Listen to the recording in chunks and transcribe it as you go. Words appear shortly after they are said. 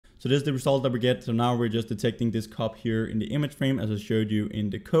So this is the result that we get. So now we're just detecting this cup here in the image frame as I showed you in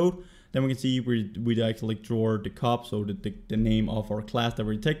the code. Then we can see we actually draw the cup, so the name of our class that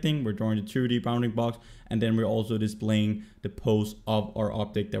we're detecting. We're drawing the 2D bounding box, and then we're also displaying the pose of our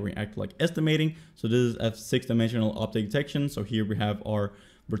object that we're actually estimating. So this is a 6-dimensional object detection. So here we have our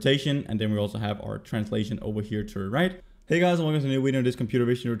rotation, and then we also have our translation over here to the right. Hey guys, and welcome to a new video in this computer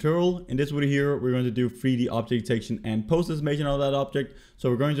vision tutorial. In this video here, we're going to do 3D object detection and pose estimation of that object. So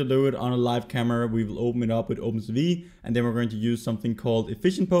we're going to do it on a live camera. We will open it up with OpenCV, and then we're going to use something called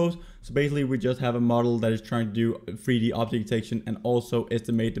efficient pose. So basically, we just have a model that is trying to do 3D object detection and also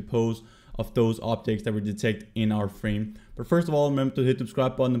estimate the pose of those objects that we detect in our frame. But first of all, remember to hit the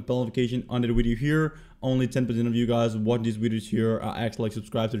subscribe button and bell notification under the video here. Only 10% of you guys watching these videos here are actually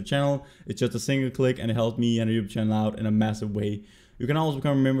subscribed to the channel. It's just a single click and it helps me and the YouTube channel out in a massive way. You can also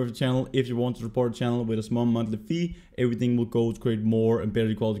become a member of the channel if you want to support the channel with a small monthly fee. Everything will go to create more and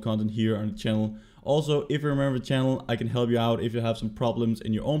better quality content here on the channel. Also, if you're a member of the channel, I can help you out if you have some problems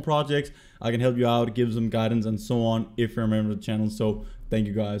in your own projects. I can help you out, give some guidance and so on if you're a member of the channel. So thank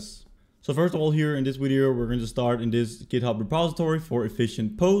you guys. So first of all, here in this video, we're going to start in this GitHub repository for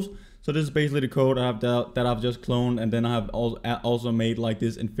efficient pose. So this is basically the code that I've just cloned, and then I have also made like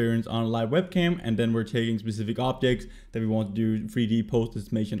this inference on a live webcam, and then we're taking specific objects that we want to do 3D pose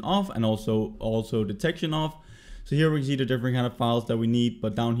estimation of, and also detection of. So here we can see the different kind of files that we need,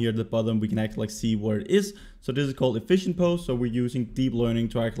 but down here at the bottom we can actually see where it is. So this is called efficient pose. So we're using deep learning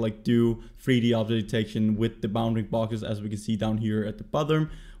to actually do 3D object detection with the bounding boxes, as we can see down here at the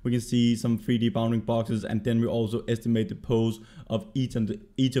bottom. We can see some 3D bounding boxes, and then we also estimate the pose of each of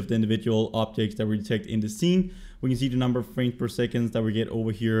the individual objects that we detect in the scene. We can see the number of frames per second that we get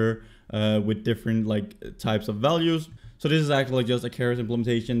over here with different like types of values. So this is actually just a Keras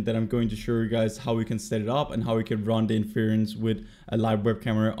implementation that I'm going to show you guys how we can set it up and how we can run the inference with a live web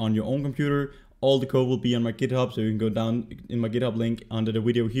camera on your own computer. All the code will be on my GitHub, so you can go down in my GitHub link under the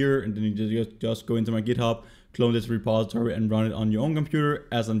video here, and then you just go into my GitHub, clone this repository and run it on your own computer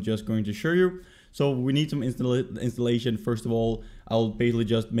as I'm just going to show you. So we need some installation. First of all, I'll basically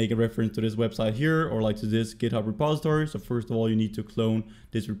just make a reference to this website here, or like to this GitHub repository. So first of all, you need to clone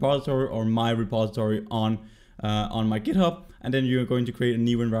this repository or my repository on my GitHub, and then you're going to create a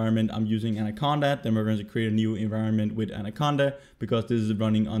new environment. I'm using Anaconda. Then we're going to create a new environment with Anaconda because this is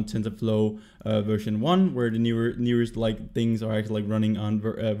running on TensorFlow version 1, where the newest like things are actually like running on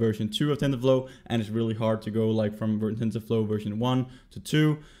version 2 of TensorFlow, and it's really hard to go like from TensorFlow version 1 to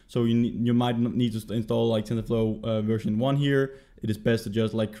 2. So you might need to install like TensorFlow version 1 here. It is best to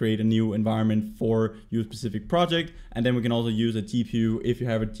just like create a new environment for your specific project. And then we can also use a GPU if you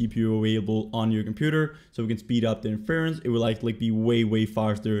have a GPU available on your computer, so we can speed up the inference. It will like be way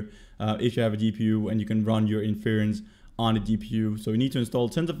faster if you have a GPU and you can run your inference on the GPU. So we need to install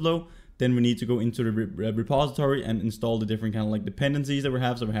TensorFlow. Then we need to go into the repository and install the different kind of like dependencies that we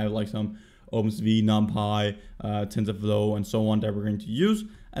have. So we have like some OpenCV, NumPy, TensorFlow, and so on that we're going to use.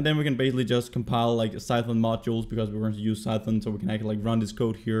 And then we can basically just compile like Python modules because we're going to use Python, so we can actually like run this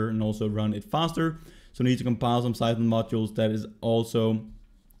code here and also run it faster. So we need to compile some Python modules that is also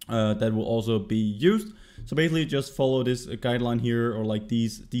that will also be used. So basically just follow this guideline here, or like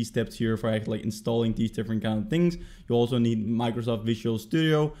these steps here for actually like installing these different kind of things. You also need Microsoft Visual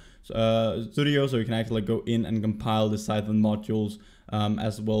Studio, so you can actually go in and compile the Python modules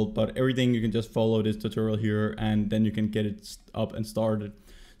as well. But everything you can just follow this tutorial here, and then you can get it up and started.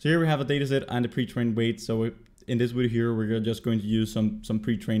 So here we have a dataset and the pre-trained weights. So in this video here, we're just going to use some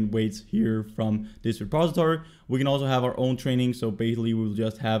pre-trained weights here from this repository. We can also have our own training. So basically we'll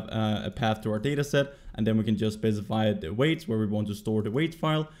just have a path to our dataset, and then we can just specify the weights where we want to store the weights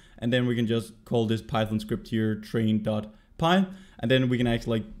file. And then we can just call this Python script here train.py. And then we can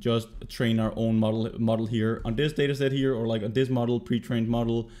actually like just train our own model here on this dataset here, or like on this model, pre-trained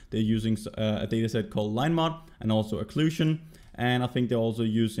model. They're using a dataset called LineMod and also occlusion. And I think they're also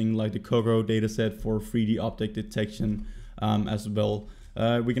using like the Coco dataset for 3D object detection as well.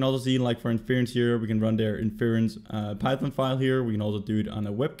 We can also see like for inference here, we can run their inference Python file here. We can also do it on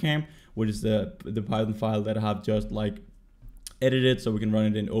a webcam, which is the Python file that I have just like edited, so we can run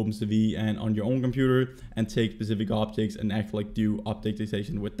it in OpenCV and on your own computer and take specific objects and actually like do object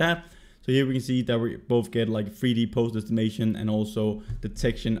detection with that. So here we can see that we both get like 3D pose estimation and also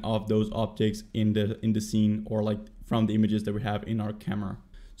detection of those objects in the scene, or like from the images that we have in our camera.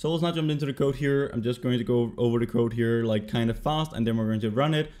 So let's not jump into the code here. I'm just going to go over the code here like kind of fast, and then we're going to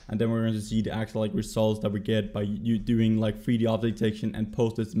run it, and then we're going to see the actual like results that we get by you doing like 3D object detection and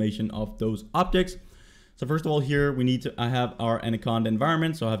pose estimation of those objects. So first of all, here we need to, I have our Anaconda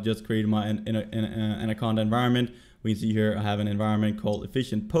environment. So I've just created my Anaconda environment We can see here I have an environment called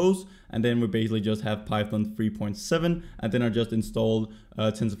efficient pose, and then we basically just have Python 3.7, and then I just installed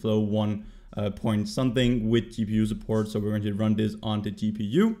TensorFlow 1 point something with GPU support. So we're going to run this on the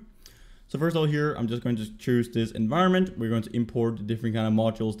GPU. So first of all here, I'm just going to choose this environment. We're going to import the different kind of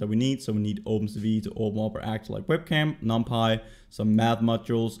modules that we need. So we need OpenCV to open up our actual like webcam, NumPy, some math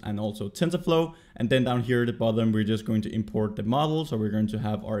modules, and also TensorFlow. And then down here at the bottom, we're just going to import the model. So we're going to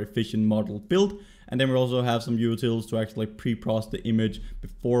have our efficient model built. And then we also have some utils to actually like pre-process the image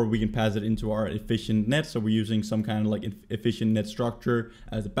before we can pass it into our efficient net. So we're using some kind of like efficient net structure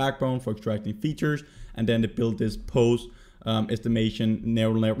as the backbone for extracting features. And then to build this pose estimation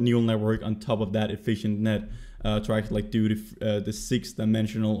neural network on top of that efficient net to actually like do the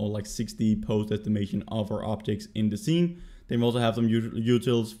 6-dimensional or like 6D pose estimation of our objects in the scene. Then we also have some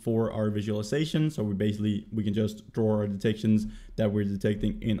utils for our visualization. So we can just draw our detections that we're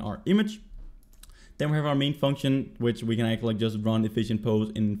detecting in our image. Then we have our main function, which we can actually just run efficient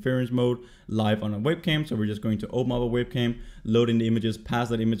pose in inference mode live on a webcam. So we're just going to open up a webcam, load in the images, pass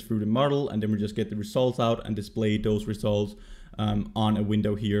that image through the model, and then we just get the results out and display those results on a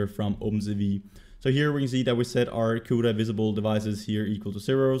window here from OpenCV. So here we can see that we set our CUDA visible devices here equal to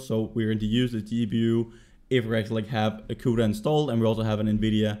 0. So we're going to use the GPU if we actually have a CUDA installed, and we also have an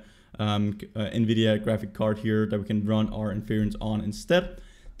NVIDIA graphic card here that we can run our inference on instead.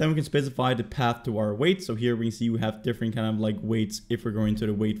 Then we can specify the path to our weights. So here we can see we have different kind of like weights if we're going to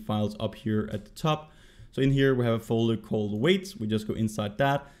the weight files up here at the top. So in here we have a folder called weights. We just go inside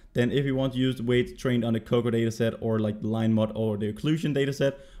that. Then if we want to use the weights trained on the Coco dataset or like the line mod or the occlusion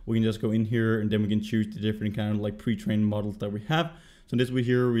dataset, we can just go in here and then we can choose the different kind of like pre-trained models that we have. So in this way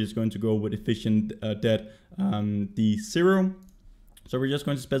here, we're just going to go with efficient det D0. So we're just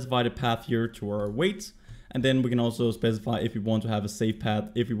going to specify the path here to our weights. And then we can also specify if we want to have a save path,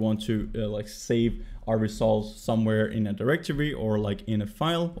 if we want to like save our results somewhere in a directory or like in a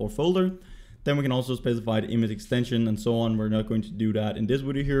file or folder. Then we can also specify the image extension and so on. We're not going to do that in this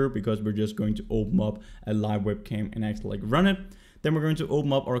video here because we're just going to open up a live webcam and actually like run it. Then we're going to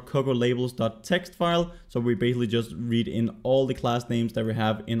open up our Coco labels.txt file. So we basically just read in all the class names that we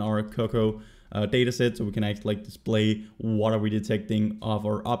have in our Coco data set, so we can actually like display what are we detecting of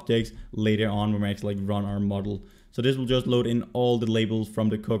our objects later on when we actually like run our model. So this will just load in all the labels from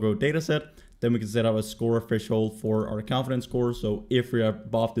the Coco data set. Then we can set up a score threshold for our confidence score. So if we are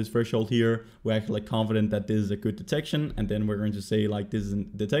above this threshold here, we're actually like confident that this is a good detection, and then we're going to say like this is a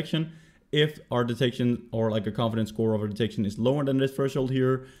detection. If our detection or like a confidence score of our detection is lower than this threshold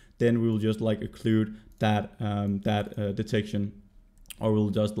here, then we will just like occlude that detection, or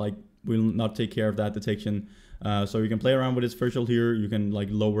we'll just like will not take care of that detection. So you can play around with this threshold here. You can like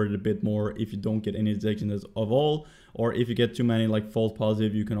lower it a bit more if you don't get any detections of all, or if you get too many like false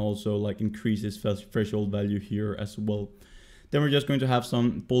positive, you can also like increase this threshold value here as well. Then we're just going to have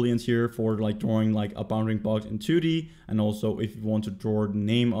some booleans here for like drawing like a bounding box in 2D, and also if you want to draw the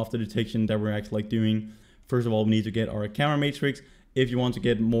name of the detection that we're actually like doing. First of all, we need to get our camera matrix. If you want to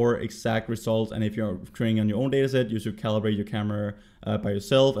get more exact results, and if you're training on your own dataset, you should calibrate your camera by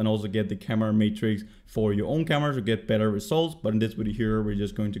yourself and also get the camera matrix for your own camera to get better results. But in this video here, we're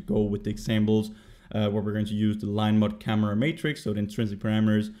just going to go with the examples where we're going to use the line mod camera matrix, so the intrinsic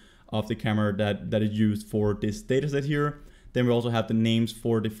parameters of the camera that is used for this dataset here. Then we also have the names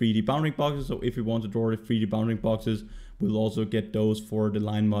for the 3D bounding boxes. So if we want to draw the 3D bounding boxes, we'll also get those for the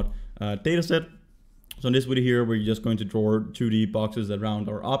line mod dataset. So in this video here, we're just going to draw 2D boxes around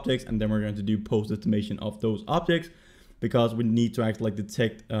our objects, and then we're going to do post estimation of those objects, because we need to actually like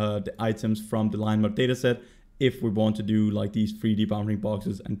detect the items from the line mod dataset if we want to do like these 3D bounding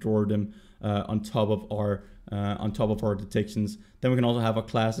boxes and draw them on top of our detections. Then we can also have our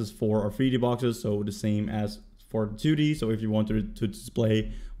classes for our 3D boxes, so the same as for 2D. So if you want to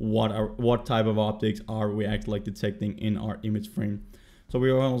display what type of objects are we actually like detecting in our image frame. So we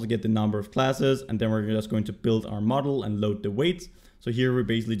will also get the number of classes, and then we're just going to build our model and load the weights. So here we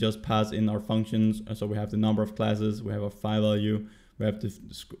basically just pass in our functions. So we have the number of classes, we have our phi value, we have the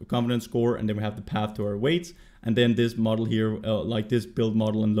confidence score, and then we have the path to our weights. And then this model here, like this build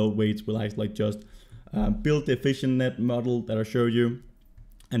model and load weights, will actually like just build the efficient net model that I showed you.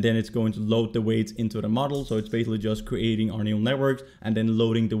 And then it's going to load the weights into the model. So it's basically just creating our neural networks and then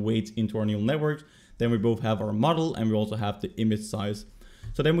loading the weights into our neural networks. Then we both have our model and we also have the image size.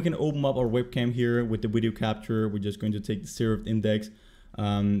 So then we can open up our webcam here with the video capture. We're just going to take the 0th index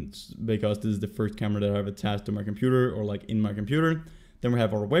because this is the first camera that I have attached to my computer or like in my computer. Then we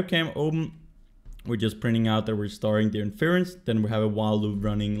have our webcam open. we're just printing out that we're starting the inference. Then we have a while loop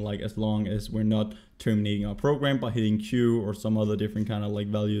running, like as long as we're not terminating our program by hitting Q or some other different kind of like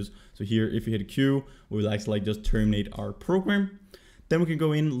values. So here, if you hit Q, we'll actually like just terminate our program. Then we can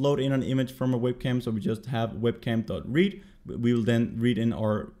go in, load in an image from a webcam. So we just have webcam.read. We will then read in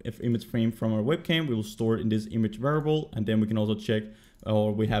our image frame from our webcam. We will store it in this image variable, and then we can also check,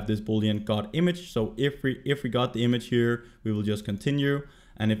 or we have this boolean got image. So if we got the image here, we will just continue.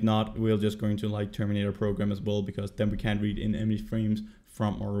 And if not, we're just going to like terminate our program as well, because then we can't read in image frames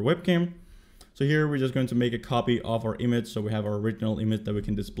from our webcam. So here we're just going to make a copy of our image. So we have our original image that we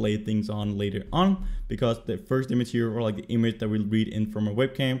can display things on later on, because the first image here, or like the image that we'll read in from our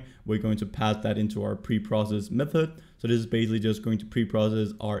webcam, we're going to pass that into our preprocess method. So this is basically just going to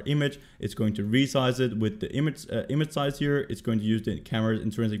preprocess our image. It's going to resize it with the image size here. It's going to use the camera's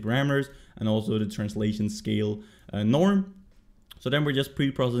intrinsic parameters and also the translation scale norm. So then we're just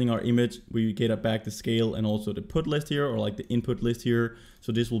pre-processing our image. We get back the scale and also the put list here, or like the input list here.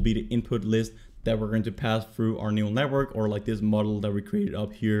 So this will be the input list that we're going to pass through our neural network, or like this model that we created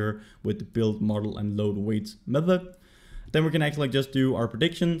up here with the build model and load weights method. Then we can actually just do our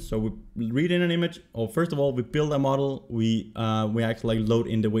prediction. So we read in an image, or first of all, we build a model. We actually like load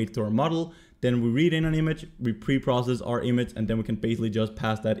in the weight to our model. Then we read in an image, we pre-process our image, and then we can basically just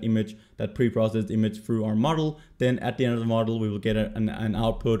pass that image, that pre-processed image, through our model. Then at the end of the model, we will get an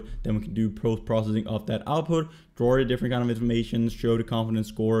output. Then we can do post-processing of that output, draw the different kind of information, show the confidence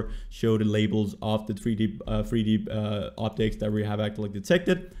score, show the labels of the 3D objects that we have actually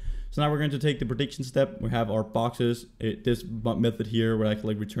detected. So now we're going to take the prediction step. We have our boxes. This method here will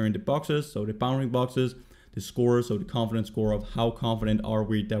actually return the boxes, so the bounding boxes, the score, so the confidence score of how confident are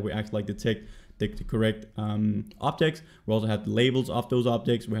we that we actually like detect the correct objects. We also have the labels of those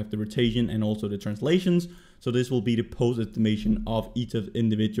objects. We have the rotation and also the translations. So this will be the post estimation of each of the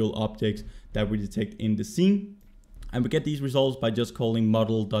individual objects that we detect in the scene. And we get these results by just calling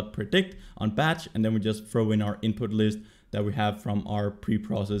model.predict on batch, and then we just throw in our input list that we have from our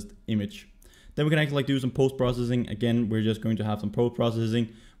pre-processed image. Then we can actually like do some post-processing. Again, we're just going to have some post-processing.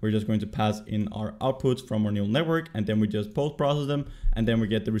 We're just going to pass in our outputs from our neural network, and then we just post-process them, and then we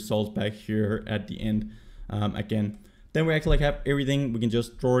get the results back here at the end again. Then we actually like have everything. We can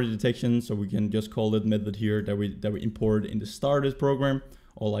just draw the detection, so we can just call that method here that we imported in the start of this program,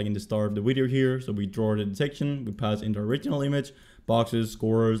 or like in the start of the video here. So we draw the detection, we pass in the original image, boxes,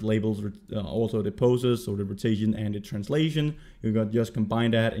 scores, labels, also the poses, so the rotation and the translation. You got just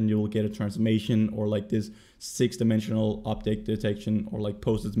combine that and you will get a transformation, or like this 6-dimensional object detection, or like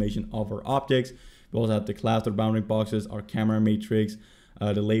post estimation of our objects. We also have the class or bounding boxes, our camera matrix,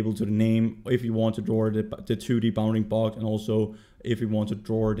 the label to the name, if you want to draw the 2D bounding box, and also if you want to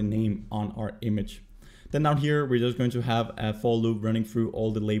draw the name on our image. Then down here, we're just going to have a for loop running through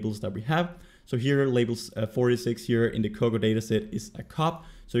all the labels that we have. So here, labels 46 here in the Coco dataset is a cop.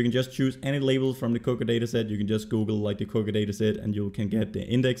 So you can just choose any label from the Coco dataset. You can just Google like the Coco dataset and you can get the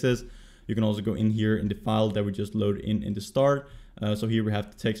indexes. You can also go in here in the file that we just loaded in the start. So here we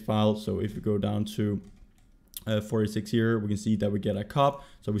have the text file. So if we go down to 46 here, we can see that we get a cop.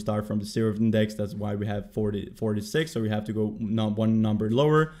 So we start from the 0th index. That's why we have 46. So we have to go one number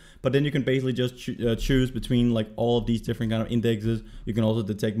lower. But then you can basically just choose between like all of these different kind of indexes. You can also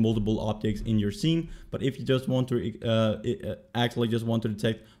detect multiple objects in your scene. But if you just want to actually just want to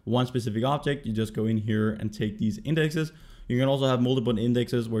detect one specific object, you just go in here and take these indexes. You can also have multiple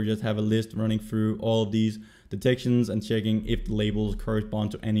indexes where you just have a list running through all of these detections and checking if the labels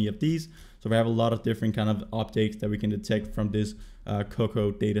correspond to any of these. So we have a lot of different kind of objects that we can detect from this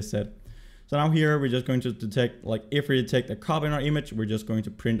Coco data set. So now here we're just going to detect, like if we detect a cop in our image, we're just going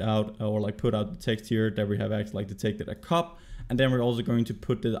to print out or like put out the text here that we have actually like detected a cop. And then we're also going to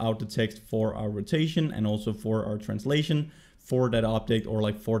put out the text for our rotation and also for our translation for that object, or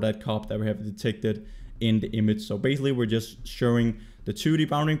like for that cop that we have detected in the image. So basically we're just showing the 2D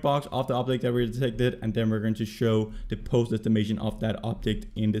bounding box of the object that we detected, and then we're going to show the post estimation of that object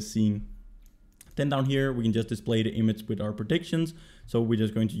in the scene. Then down here, we can just display the image with our predictions. So we're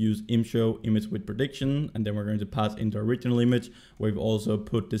just going to use imshow image with prediction, and then we're going to pass into our original image, where we've also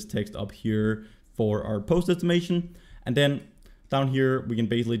put this text up here for our post estimation. And then down here, we can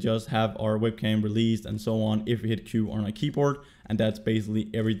basically just have our webcam released and so on if we hit Q on our keyboard. And that's basically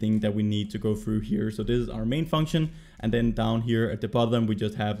everything that we need to go through here. So this is our main function. And then down here at the bottom, we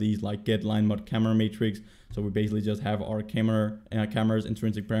just have these like get line mod camera matrix. So we basically just have our camera's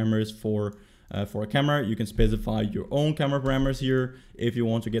intrinsic parameters for a camera. You can specify your own camera parameters here if you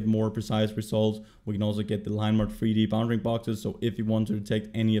want to get more precise results. We can also get the line mod 3D bounding boxes. So if you want to detect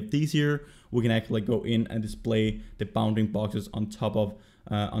any of these here, we can actually go in and display the bounding boxes on top of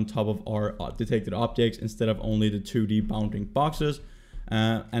on top of our detected objects instead of only the 2D bounding boxes.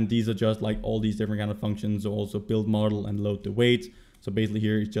 And these are just like all these different kind of functions, so also build model and load the weights. So basically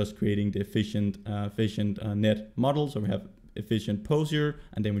here it's just creating the efficient net model. So we have efficient pose here,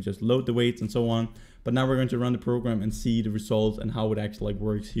 and then we just load the weights and so on. But now we're going to run the program and see the results and how it actually like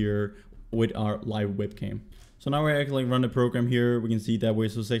works here with our live webcam. So now we actually run the program here. We can see that we're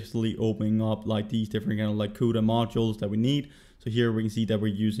successfully opening up like these different kind of like CUDA modules that we need. So here we can see that we're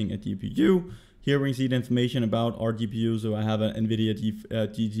using a GPU. Here we can see the information about our GPU. So I have an NVIDIA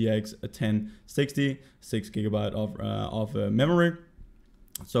GTX 1060, 6 GB of memory.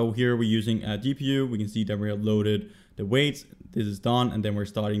 So here we're using a GPU. We can see that we have loaded the weights. This is done, and then we're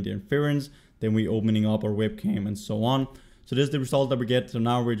starting the inference. Then we're opening up our webcam and so on. So this is the result that we get. So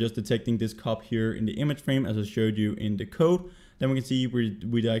now we're just detecting this cup here in the image frame as I showed you in the code. Then we can see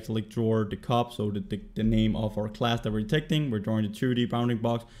we actually draw the cup, so the name of our class that we're detecting. We're drawing the 2D bounding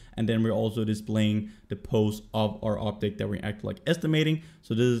box, and then we're also displaying the pose of our object that we're actually like estimating.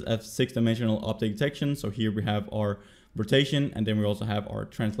 So this is a 6-dimensional object detection. So here we have our rotation, and then we also have our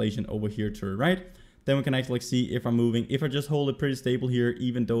translation over here to the right. Then we can actually see if I'm moving. If I just hold it pretty stable here,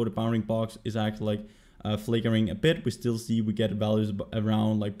 even though the bounding box is actually like flickering a bit, we still see we get values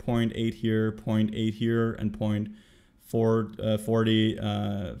around like 0.8 here, 0.8 here, and 0.40,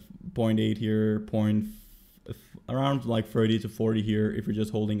 0.8 here, around like 30 to 40 here if we're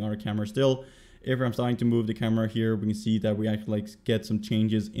just holding our camera still. If I'm starting to move the camera here, we can see that we actually like get some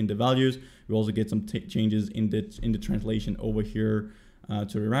changes in the values. We also get some changes in the translation over here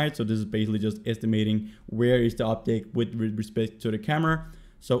to the right. So this is basically just estimating where is the object with respect to the camera.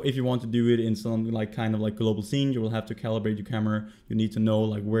 So if you want to do it in something like kind of like global scene, you will have to calibrate your camera. You need to know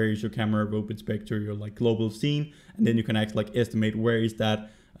like where is your camera with respect to your like global scene, and then you can actually like estimate where is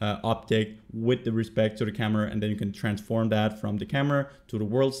that object with the respect to the camera, and then you can transform that from the camera to the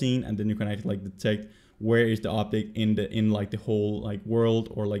world scene, and then you can actually like detect where is the object in like the whole like world,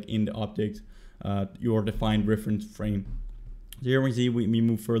 or like in the object your defined reference frame. So here we see we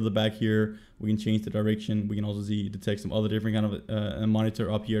move further back here. We can change the direction. We can also see detect some other different kind of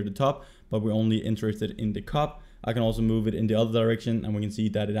monitor up here at the top, but we're only interested in the cup. I can also move it in the other direction, and we can see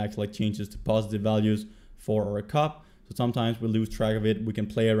that it actually like changes to positive values for our cup. So sometimes we lose track of it. We can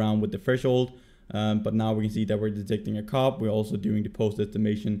play around with the threshold, but now we can see that we're detecting a cup. We're also doing the post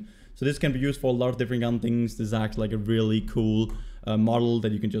estimation. So this can be used for a lot of different kind of things. This is actually like a really cool model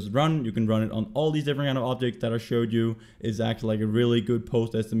that you can just run. You can run it on all these different kind of objects that I showed you. It's actually like a really good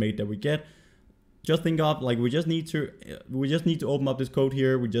post estimate that we get. Just think of like we just need to open up this code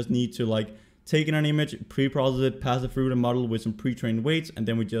here. We just need to like take in an image, pre-process it, pass it through the model with some pre-trained weights, and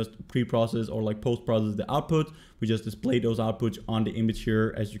then we just pre-process or like post-process the output. We just display those outputs on the image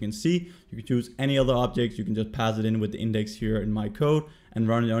here. As you can see, you can choose any other objects. You can just pass it in with the index here in my code and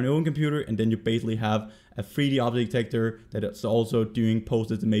run it on your own computer, and then you basically have a 3D object detector that is also doing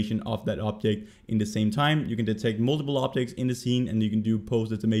post-estimation of that object in the same time. You can detect multiple objects in the scene, and you can do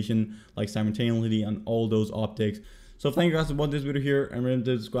post-estimation like simultaneously on all those objects. So thank you guys for watching this video here, and remember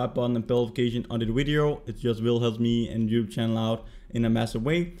to subscribe button and bell notification under the video. It just will help me and YouTube channel out in a massive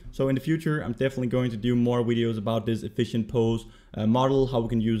way. So in the future, I'm definitely going to do more videos about this efficient pose model, how we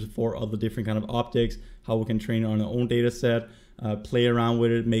can use it for other different kind of objects, how we can train on our own data set, play around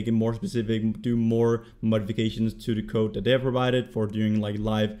with it, make it more specific, do more modifications to the code that they have provided for doing like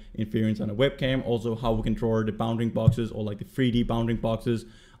live inference on a webcam. Also how we can draw the bounding boxes or like the 3D bounding boxes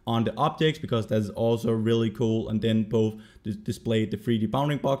on the objects, because that's also really cool, and then both display the 3D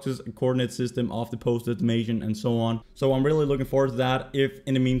bounding boxes, a coordinate system of the post estimation, and so on. So I'm really looking forward to that. If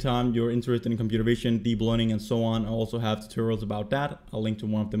in the meantime you're interested in computer vision, deep learning, and so on, I also have tutorials about that. I'll link to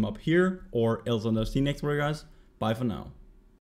one of them up here, or else I'll see you next video, guys. Bye for now.